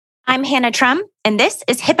I'm Hannah Trum, and this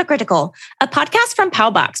is Hypocritical, a podcast from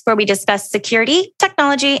Powbox where we discuss security,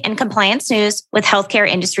 technology, and compliance news with healthcare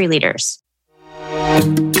industry leaders.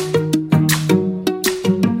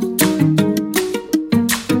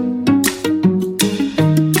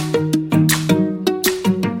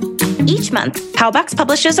 Each month, Powbox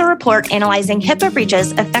publishes a report analyzing HIPAA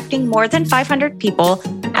breaches affecting more than 500 people,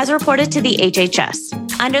 as reported to the HHS.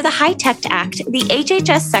 Under the HITECH Act, the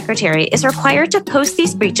HHS Secretary is required to post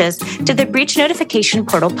these breaches to the Breach Notification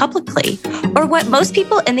Portal publicly, or what most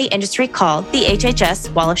people in the industry call the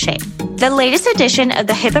HHS Wall of Shame. The latest edition of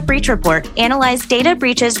the HIPAA Breach Report analyzed data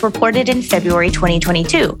breaches reported in February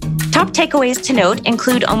 2022. Top takeaways to note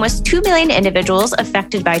include almost 2 million individuals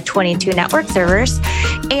affected by 22 network servers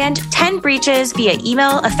and 10 breaches via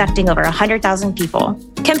email affecting over 100,000 people.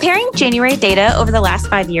 Comparing January data over the last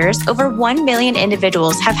 5 years, over 1 million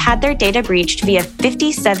individuals have had their data breached via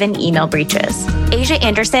 57 email breaches. Asia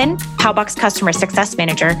Anderson, Powbox Customer Success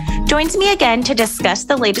Manager, joins me again to discuss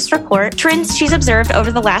the latest report, trends she's observed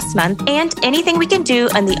over the last month, and anything we can do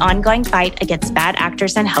on the ongoing fight against bad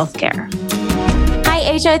actors in healthcare. Hi,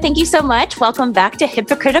 Asia. Thank you so much. Welcome back to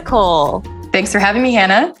Hypocritical. Thanks for having me,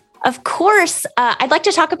 Hannah. Of course. I'd like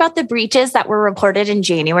to talk about the breaches that were reported in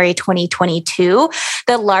January 2022,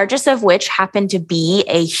 the largest of which happened to be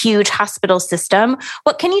a huge hospital system.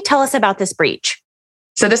 What can you tell us about this breach?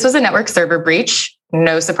 So this was a network server breach.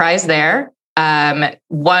 No surprise there.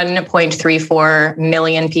 1.34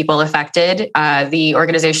 million people affected. The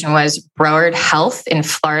organization was Broward Health in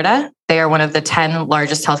Florida. They are one of the 10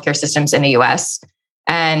 largest healthcare systems in the US.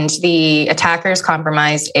 And the attackers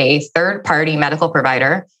compromised a third-party medical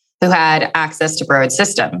provider who had access to Broward's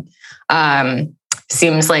system.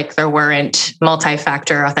 Seems like there weren't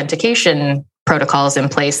multi-factor authentication protocols in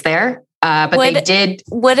place there, but they did.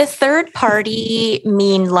 Would a third party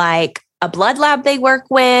mean like a blood lab they work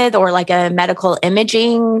with or like a medical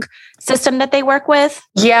imaging system that they work with?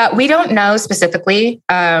 Yeah, we don't know specifically.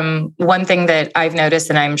 One thing that I've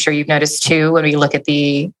noticed, and I'm sure you've noticed too, when we look at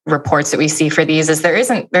the reports that we see for these, is there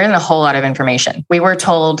isn't a whole lot of information. We were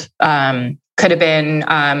told could have been,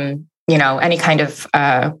 any kind of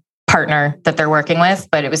partner that they're working with,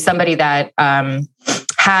 but it was somebody that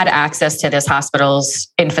had access to this hospital's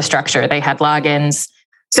infrastructure. They had logins.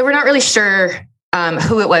 So we're not really sure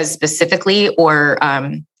who it was specifically or,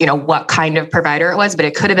 what kind of provider it was, but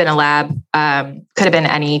it could have been a lab, could have been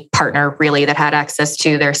any partner really that had access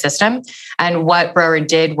to their system. And what Broward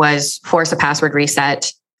did was force a password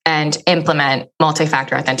reset and implement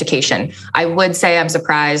multi-factor authentication. I would say I'm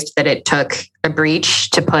surprised that it took a breach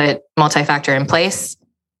to put multi-factor in place,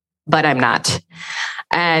 but I'm not.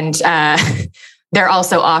 And they're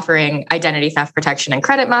also offering identity theft protection and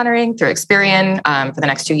credit monitoring through Experian for the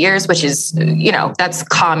next 2 years, which is, that's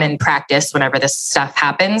common practice whenever this stuff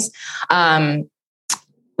happens. One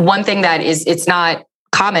thing that it's not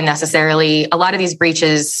common necessarily, a lot of these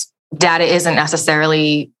breaches, data isn't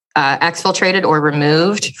necessarily exfiltrated or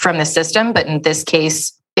removed from the system, but in this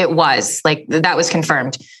case, it was like that was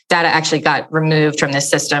confirmed. Data actually got removed from this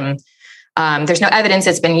system. There's no evidence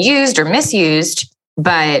it's been used or misused,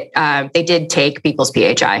 but they did take people's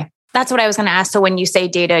PHI. That's what I was going to ask. So when you say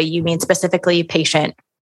data, you mean specifically patient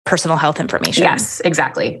personal health information? Yes,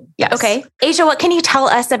 exactly. Yes. Okay. Asia, what can you tell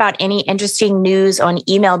us about any interesting news on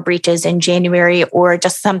email breaches in January or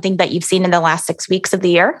just something that you've seen in the last 6 weeks of the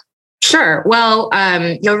year? Sure. Well,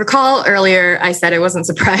 you'll recall earlier I said I wasn't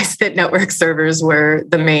surprised that network servers were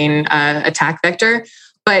the main attack vector.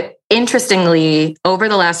 But interestingly, over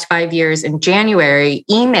the last 5 years in January,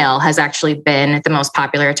 email has actually been the most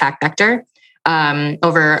popular attack vector.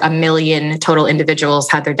 Over 1 million total individuals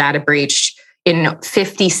had their data breached in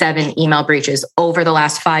 57 email breaches over the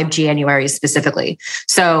last 5 Januaries specifically.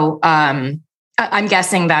 So I'm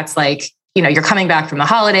guessing that's like, you're coming back from the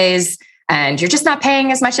holidays and you're just not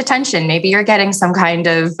paying as much attention. Maybe you're getting some kind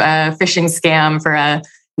of phishing scam for a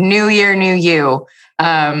new year, new you.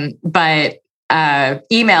 But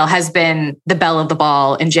email has been the belle of the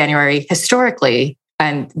ball in January historically.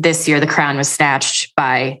 And this year, the crown was snatched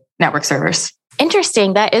by network servers.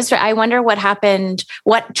 Interesting. That is, I wonder what happened,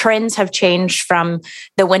 what trends have changed from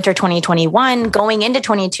the winter 2021 going into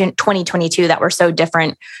 2022 that were so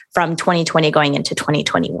different from 2020 going into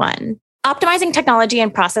 2021. Optimizing technology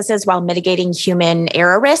and processes while mitigating human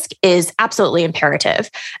error risk is absolutely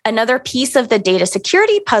imperative. Another piece of the data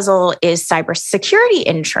security puzzle is cybersecurity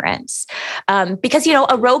insurance. Because,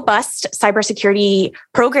 a robust cybersecurity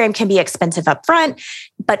program can be expensive upfront,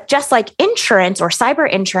 but just like insurance or cyber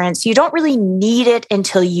insurance, you don't really need it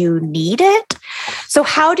until you need it. So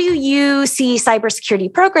how do you see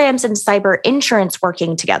cybersecurity programs and cyber insurance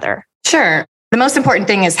working together? Sure. The most important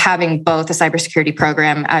thing is having both a cybersecurity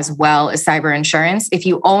program as well as cyber insurance. If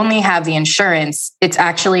you only have the insurance, it's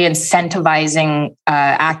actually incentivizing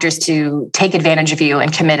actors to take advantage of you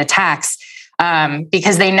and commit attacks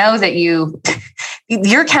because they know that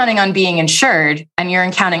you're counting on being insured and you're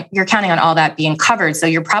counting on all that being covered. So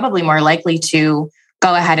you're probably more likely to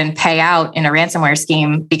go ahead and pay out in a ransomware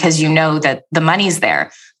scheme because you know that the money's there.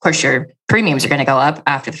 Of course, your premiums are going to go up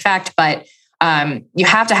after the fact, but you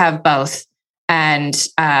have to have both. And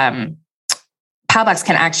Powbox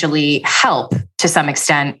can actually help to some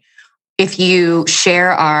extent. If you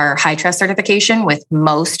share our HITRUST certification with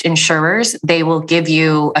most insurers, they will give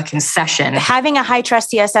you a concession. Having a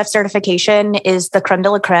HITRUST CSF certification is the creme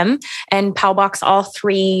de la creme. And Powbox, all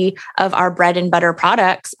three of our bread and butter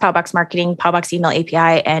products, Powbox Marketing, Powbox Email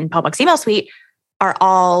API, and Powbox Email Suite, are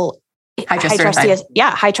all HITRUST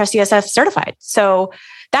CSF certified. So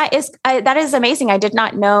that is amazing. I did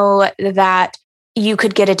not know that you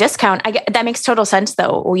could get a discount. That makes total sense,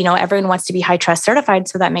 though. Everyone wants to be HITRUST certified,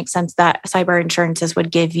 so that makes sense that cyber insurances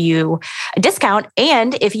would give you a discount.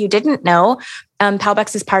 And if you didn't know,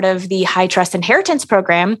 Powbox is part of the HITRUST Inheritance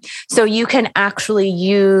Program, so you can actually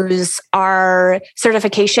use our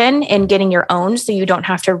certification in getting your own, so you don't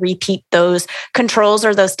have to repeat those controls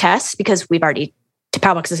or those tests because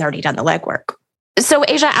Powbox has already done the legwork. So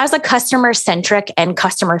Asia, as a customer-centric and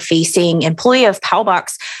customer-facing employee of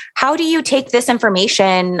Powbox, how do you take this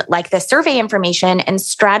information, like the survey information, and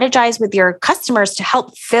strategize with your customers to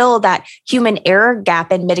help fill that human error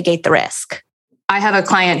gap and mitigate the risk? I have a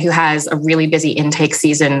client who has a really busy intake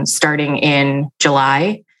season starting in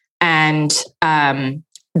July. And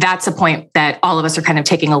that's a point that all of us are kind of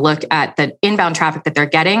taking a look at the inbound traffic that they're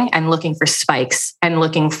getting and looking for spikes and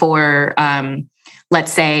looking for,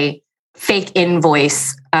 let's say, fake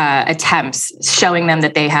invoice attempts, showing them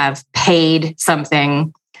that they have paid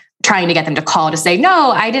something, trying to get them to call to say,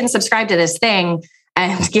 no, I didn't subscribe to this thing,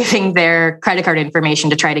 and giving their credit card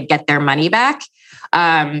information to try to get their money back.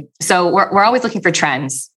 So we're always looking for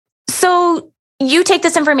trends. So you take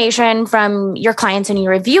this information from your clients and you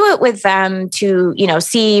review it with them to,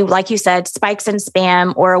 see, like you said, spikes in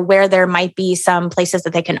spam or where there might be some places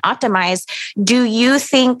that they can optimize. Do you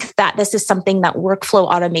think that this is something that workflow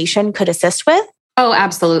automation could assist with? Oh,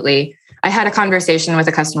 absolutely. I had a conversation with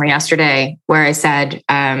a customer yesterday where I said,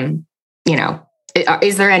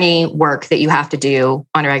 is there any work that you have to do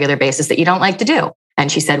on a regular basis that you don't like to do?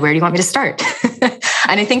 And she said, where do you want me to start?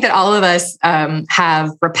 And I think that all of us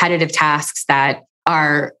have repetitive tasks that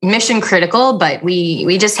are mission critical, but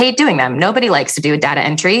we just hate doing them. Nobody likes to do data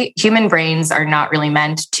entry. Human brains are not really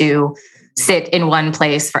meant to sit in one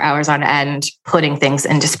place for hours on end, putting things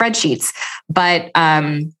into spreadsheets. But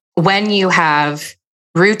when you have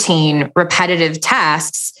routine, repetitive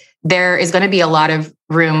tasks, there is going to be a lot of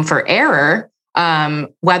room for error.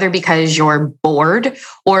 Whether because you're bored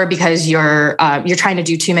or because you're trying to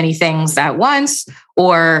do too many things at once,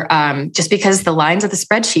 or just because the lines of the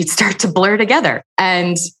spreadsheet start to blur together.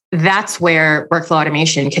 And that's where workflow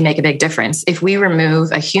automation can make a big difference. If we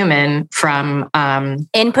remove a human from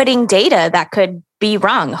inputting data that could be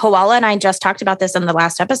wrong. Hawala and I just talked about this in the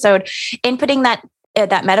last episode. Inputting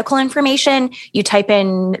that medical information, you type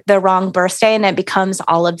in the wrong birthday and it becomes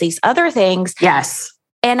all of these other things. Yes.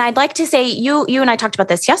 And I'd like to say, you and I talked about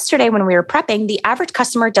this yesterday when we were prepping, the average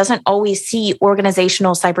customer doesn't always see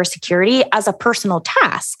organizational cybersecurity as a personal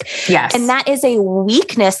task. Yes. And that is a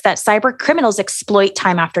weakness that cyber criminals exploit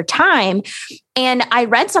time after time. And I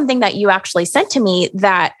read something that you actually sent to me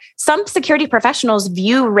that some security professionals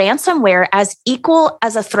view ransomware as equal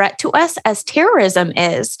as a threat to us as terrorism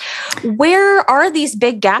is. Where are these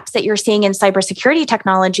big gaps that you're seeing in cybersecurity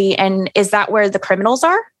technology? And is that where the criminals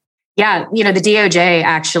are? Yeah, the DOJ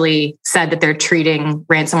actually said that they're treating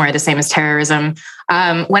ransomware the same as terrorism.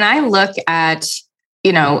 When I look at,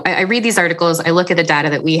 I read these articles, I look at the data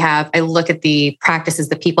that we have, I look at the practices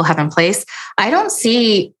that people have in place. I don't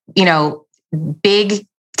see, big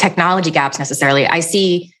technology gaps necessarily. I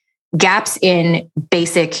see gaps in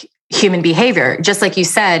basic human behavior. Just like you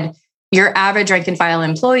said, your average rank and file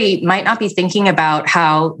employee might not be thinking about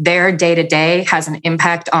how their day-to-day has an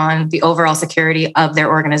impact on the overall security of their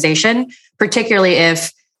organization, particularly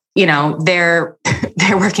if, they're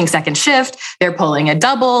working second shift, they're pulling a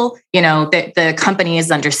double, the company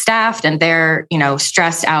is understaffed and they're,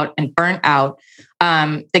 stressed out and burnt out.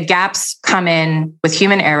 The gaps come in with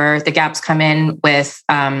human error. The gaps come in with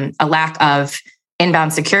a lack of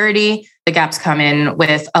inbound security. The gaps come in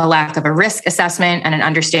with a lack of a risk assessment and an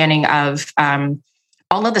understanding of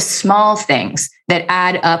all of the small things that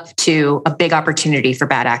add up to a big opportunity for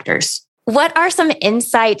bad actors. What are some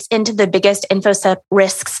insights into the biggest InfoSec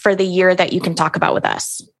risks for the year that you can talk about with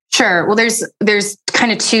us? Sure. Well, there's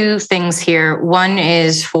kind of two things here. One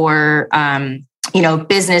is for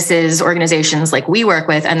businesses, organizations like we work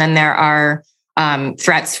with, and then there are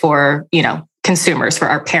threats for consumers, for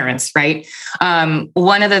our parents, right?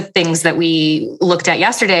 One of the things that we looked at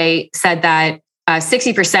yesterday said that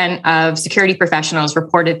 60% of security professionals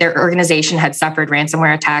reported their organization had suffered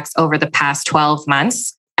ransomware attacks over the past 12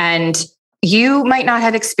 months. And you might not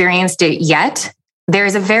have experienced it yet. There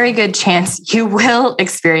is a very good chance you will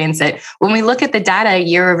experience it. When we look at the data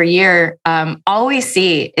year over year, all we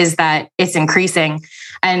see is that it's increasing.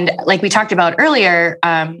 And like we talked about earlier,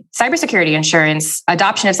 cybersecurity insurance,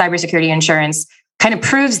 adoption of cybersecurity insurance kind of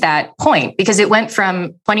proves that point, because it went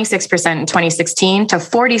from 26% in 2016 to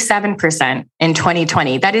 47% in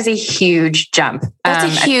 2020. That is a huge jump.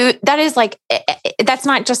 That's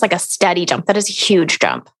not just like a steady jump. That is a huge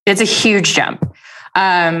jump. It's a huge jump.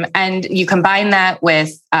 And you combine that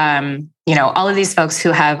with, all of these folks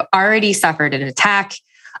who have already suffered an attack.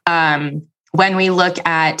 When we look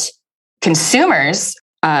at consumers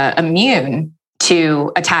immune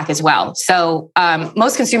to attack as well. So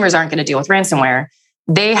most consumers aren't going to deal with ransomware.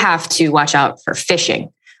 They have to watch out for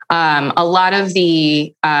phishing. A lot of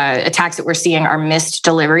the attacks that we're seeing are missed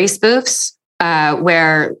delivery spoofs,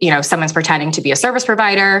 where someone's pretending to be a service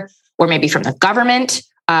provider or maybe from the government.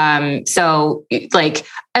 So like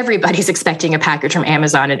everybody's expecting a package from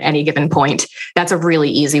Amazon at any given point. That's a really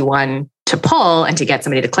easy one to pull and to get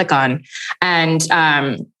somebody to click on. And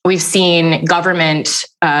we've seen government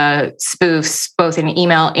spoofs, both in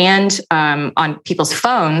email and on people's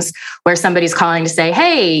phones, where somebody's calling to say,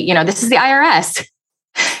 hey, this is the IRS.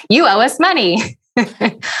 You owe us money.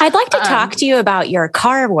 I'd like to talk to you about your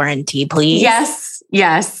car warranty, please.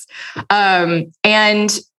 Yes. And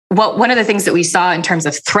one of the things that we saw in terms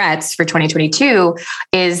of threats for 2022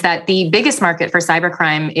 is that the biggest market for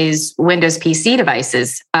cybercrime is Windows PC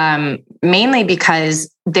devices, mainly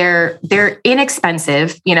because they're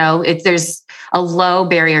inexpensive. There's a low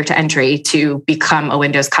barrier to entry to become a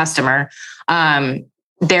Windows customer.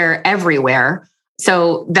 They're everywhere.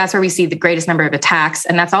 So that's where we see the greatest number of attacks.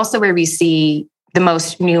 And that's also where we see the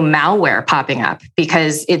most new malware popping up,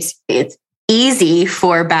 because it's easy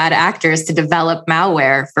for bad actors to develop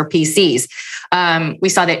malware for PCs. We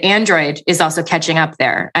saw that Android is also catching up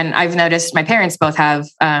there. And I've noticed my parents both have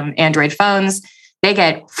Android phones. They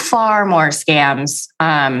get far more scams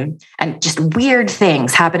and just weird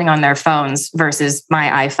things happening on their phones versus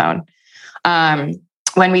my iPhone.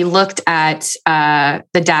 When we looked at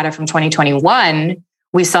the data from 2021,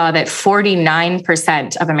 we saw that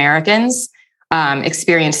 49% of Americans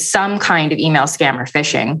experienced some kind of email scam or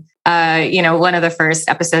phishing. One of the first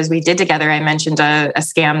episodes we did together, I mentioned a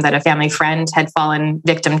scam that a family friend had fallen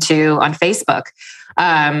victim to on Facebook.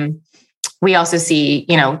 We also see,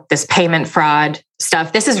 this payment fraud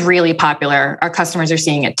stuff. This is really popular. Our customers are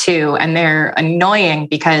seeing it too, and they're annoying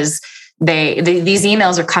because these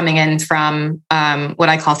emails are coming in from what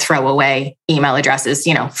I call throwaway email addresses,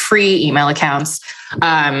 free email accounts.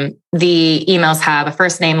 The emails have a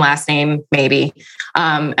first name, last name, maybe.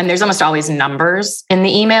 And there's almost always numbers in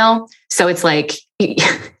the email. So it's like,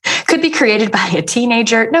 could be created by a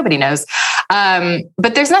teenager. Nobody knows.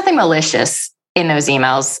 But there's nothing malicious in those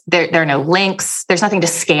emails. There are no links. There's nothing to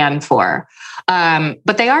scan for.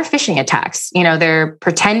 But they are phishing attacks. They're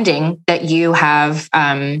pretending that you have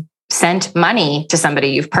sent money to somebody.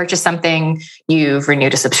 You've purchased something, you've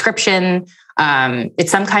renewed a subscription.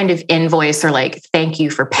 It's some kind of invoice or like, thank you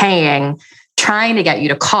for paying, trying to get you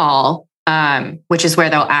to call, which is where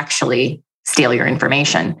they'll actually steal your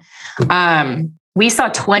information. We saw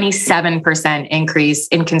 27% increase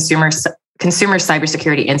in consumer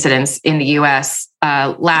cybersecurity incidents in the US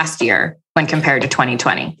last year when compared to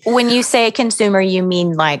 2020. When you say consumer, you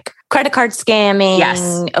mean like credit card scamming?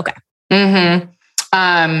 Yes. Okay. Mm-hmm.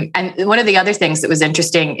 And one of the other things that was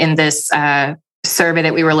interesting in this survey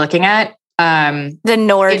that we were looking at, the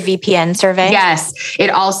NordVPN survey. Yes, it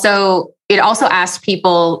also asked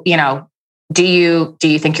people, do you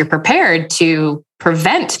think you're prepared to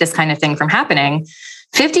prevent this kind of thing from happening?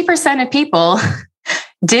 50% of people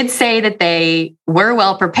did say that they were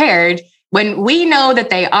well prepared, when we know that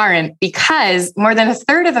they aren't, because more than a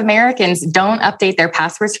third of Americans don't update their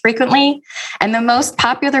passwords frequently. And the most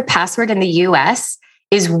popular password in the US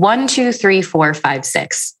is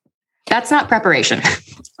 123456. That's not preparation. So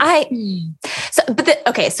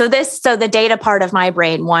the data part of my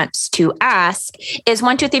brain wants to ask, is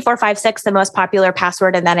 123456 the most popular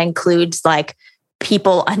password? And that includes like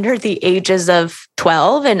people under the ages of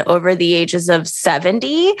 12 and over the ages of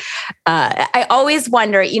 70. I always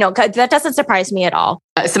wonder, that doesn't surprise me at all.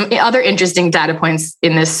 Some other interesting data points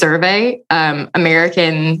in this survey,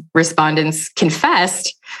 American respondents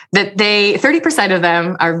confessed that 30% of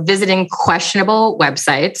them are visiting questionable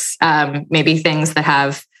websites, maybe things that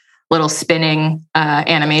have little spinning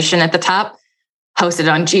animation at the top,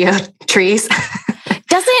 hosted on GeoTrees.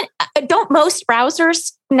 Don't most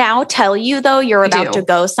browsers now tell you, though, you're about to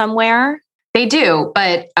go somewhere? They do.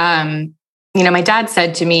 But, my dad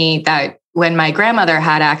said to me that when my grandmother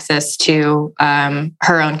had access to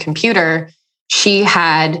her own computer, she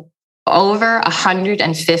had over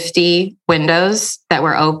 150 windows that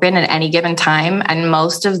were open at any given time. And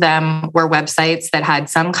most of them were websites that had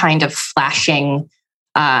some kind of flashing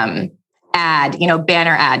ad,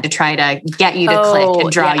 banner ad to try to get you to click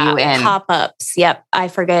and draw you in. Pop-ups. Yep. I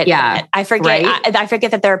forget. Yeah. I forget. Right? I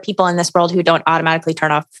forget that there are people in this world who don't automatically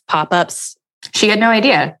turn off pop-ups. She had no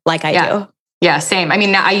idea. Like I do. Yeah, same. I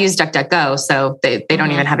mean, I use DuckDuckGo, so they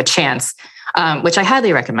don't even have a chance, which I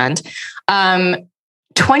highly recommend.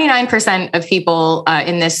 29% of people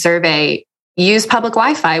in this survey use public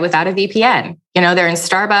Wi-Fi without a VPN. They're in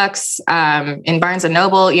Starbucks, in Barnes &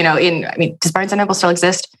 Noble, does Barnes & Noble still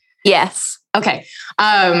exist? Yes. Okay.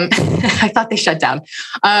 I thought they shut down.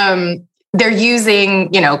 They're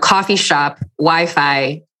using, coffee shop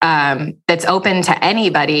Wi-Fi that's open to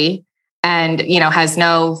anybody and, has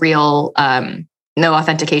no real, no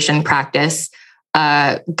authentication practice.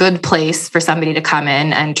 Good place for somebody to come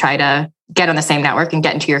in and try to get on the same network and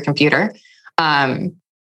get into your computer.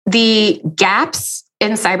 The gaps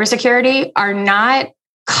in cybersecurity are not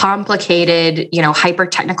complicated, hyper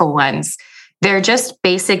technical ones. They're just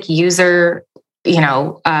basic user,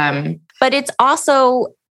 But it's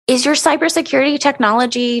also, is your cybersecurity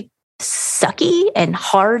technology sucky and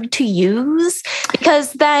hard to use?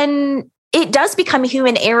 Because then it does become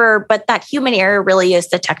human error, but that human error really is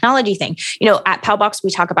the technology thing. At Powbox,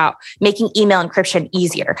 we talk about making email encryption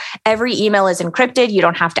easier. Every email is encrypted. You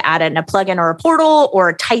don't have to add in a plugin or a portal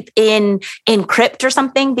or type in encrypt or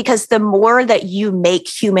something, because the more that you make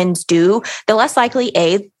humans do, the less likely,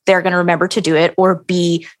 A, they're going to remember to do it, or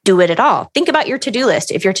B, do it at all. Think about your to-do list.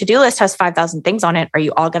 If your to-do list has 5,000 things on it, are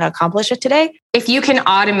you all going to accomplish it today? If you can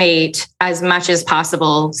automate as much as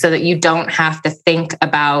possible so that you don't have to think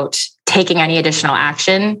about taking any additional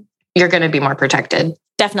action, you're going to be more protected.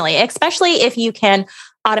 Definitely, especially if you can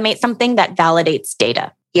automate something that validates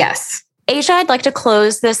data. Yes. Asia, I'd like to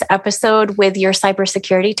close this episode with your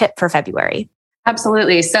cybersecurity tip for February.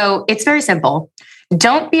 Absolutely. So it's very simple.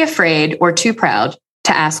 Don't be afraid or too proud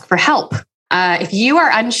to ask for help. If you are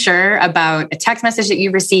unsure about a text message that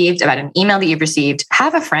you've received, about an email that you've received,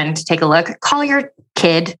 have a friend take a look. Call your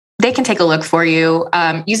kid. They can take a look for you.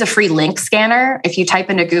 Use a free link scanner. If you type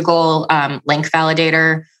into Google link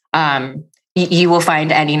validator, you will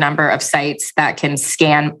find any number of sites that can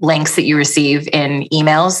scan links that you receive in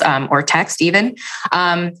emails or text even.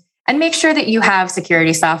 And make sure that you have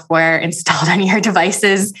security software installed on your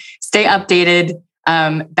devices. Stay updated.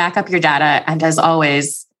 Back up your data, and as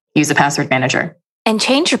always, use a password manager. And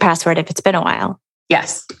change your password if it's been a while.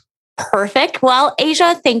 Yes. Perfect. Well,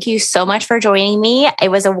 Asia, thank you so much for joining me. It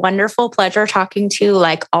was a wonderful pleasure talking to you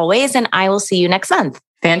like always, and I will see you next month.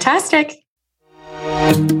 Fantastic.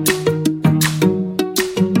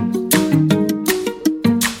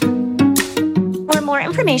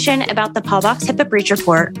 Information about the Powbox HIPAA Breach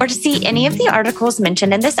Report, or to see any of the articles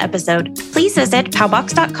mentioned in this episode, please visit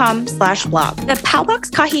powbox.com/blog. The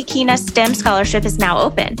Powbox Kahikina STEM Scholarship is now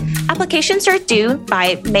open. Applications are due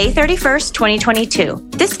by May 31st, 2022.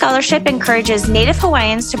 This scholarship encourages Native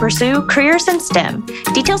Hawaiians to pursue careers in STEM.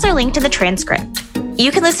 Details are linked in the transcript.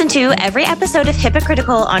 You can listen to every episode of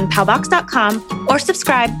Hypocritical on powbox.com or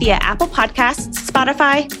subscribe via Apple Podcasts,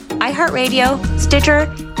 Spotify, iHeartRadio,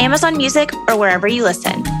 Stitcher, Amazon Music, or wherever you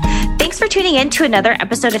listen. Thanks for tuning in to another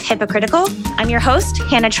episode of Hypocritical. I'm your host,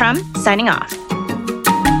 Hannah Trum, signing off.